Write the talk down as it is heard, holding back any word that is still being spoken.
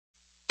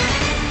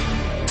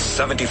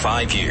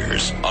75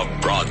 years of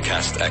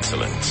broadcast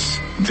excellence.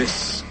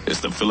 This is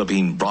the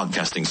Philippine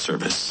Broadcasting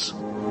Service.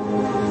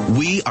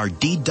 We are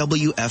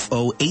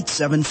DWFO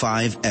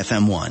 87.5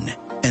 FM1.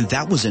 And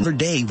that was another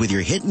day with your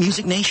hit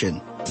Music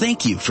Nation.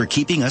 Thank you for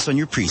keeping us on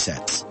your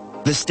presets.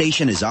 The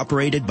station is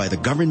operated by the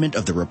Government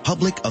of the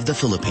Republic of the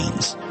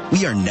Philippines.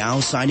 We are now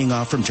signing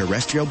off from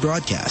terrestrial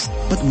broadcast,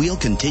 but we'll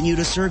continue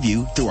to serve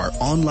you through our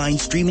online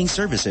streaming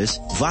services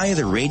via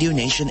the Radio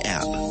Nation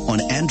app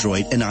on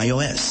Android and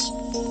iOS.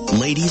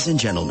 Ladies and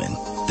gentlemen,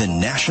 the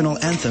national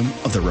anthem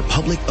of the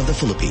Republic of the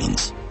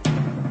Philippines.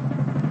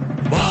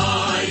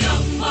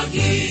 Bayang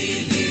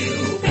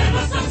magiliw,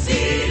 pero sa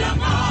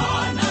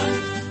silanganan,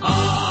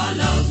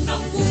 alam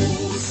ng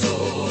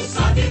puso,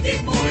 sa titik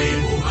mo'y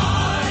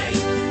buhay.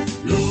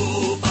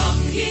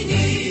 Lupang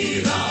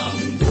hinirang,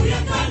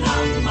 duyan ka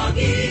ng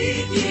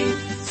magiting,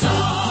 sa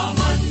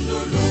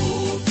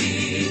manlulupi,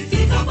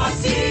 di ka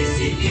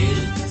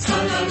pasisiil, sa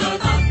lalat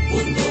at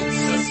bundok,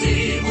 sa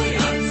simoy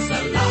at sa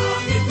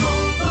langit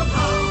mong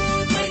paghaw,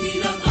 may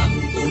nilang ang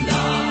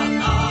tula at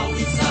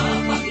awit sa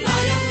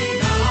paglayang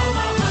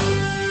minamahal,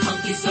 ang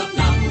kisap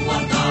ng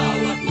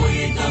watawat mo'y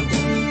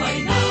tagumpay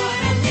na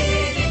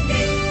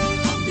nagtitindig,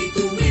 ang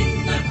bituin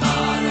at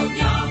araw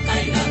niya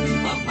kailan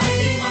pa may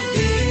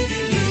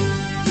magdidilim,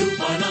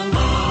 lupa ng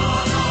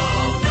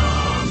araw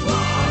ng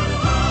buwan,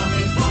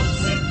 aming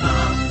pagsikta,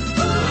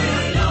 buhay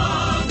ay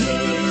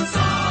langit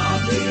sa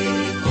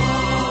ating mo,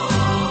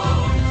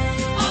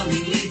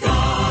 aming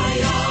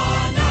ligaya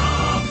na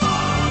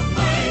pag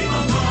may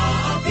mga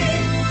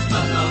aking,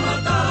 ang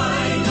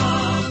namatay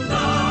ng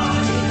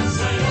dahil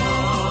sa'yo.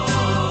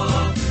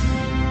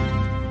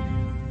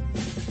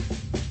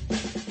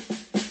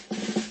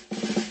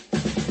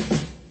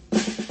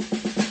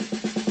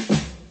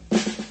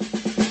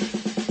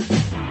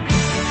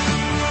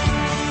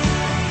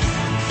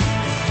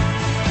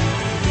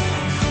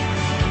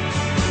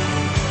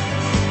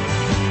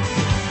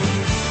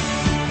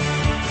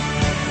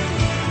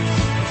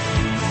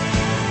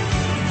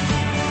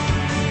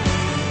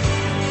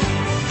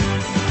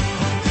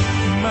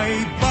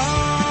 May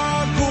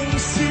bagong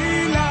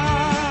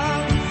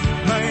silang,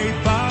 may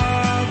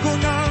bago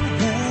ng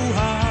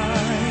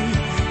buhay,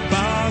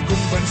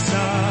 bagong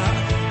bansa,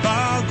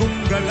 bagong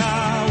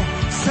galaw,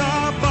 sa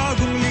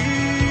bagong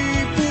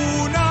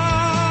lipunan.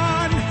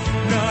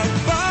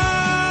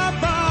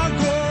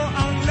 Nagbabago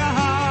ang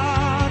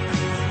lahat,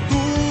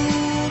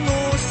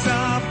 tungo sa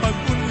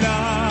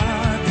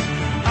pag-unlad,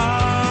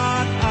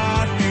 at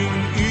ating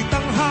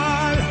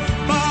itanghal,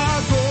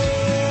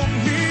 bagong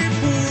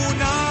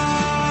lipunan.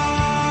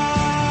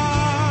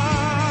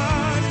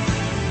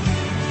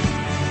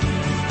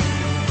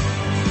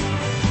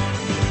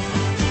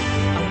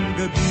 Ang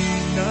gabi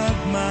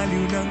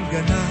nagmaliw ng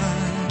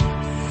ganap,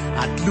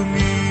 at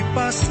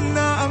lumipas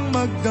na ang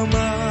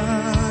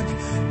magdamag.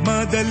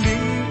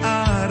 Madaling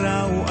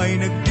araw ay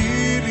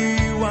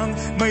nagdiriwang,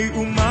 may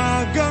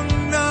umagang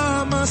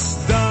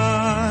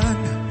namasdan.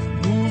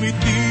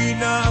 Ngumiti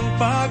na ang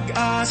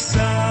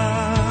pag-asa,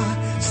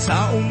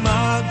 sa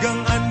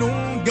umagang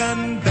anong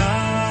ganda.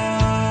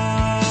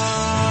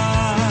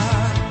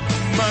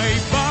 May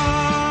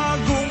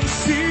bagong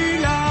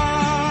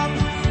silang,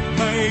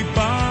 may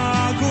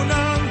bago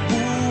ng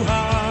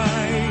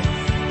buhay,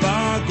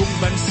 bagong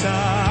bansa,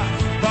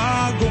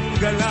 bagong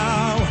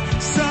galaw,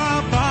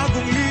 sa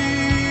bagong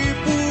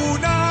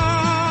lipunan.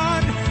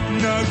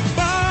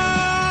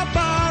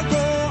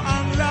 Nagbabago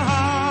ang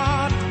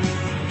lahat,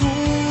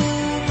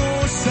 tungo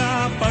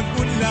sa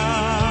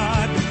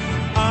pag-unlad,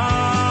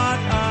 at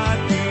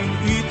ating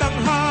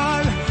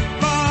itanghal,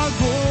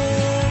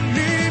 bagong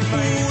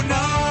lipunan.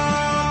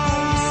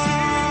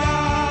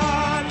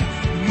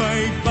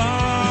 May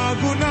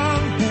bago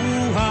ng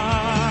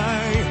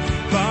buhay,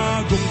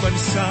 bagong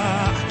bansa,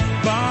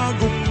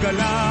 bagong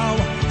galaw,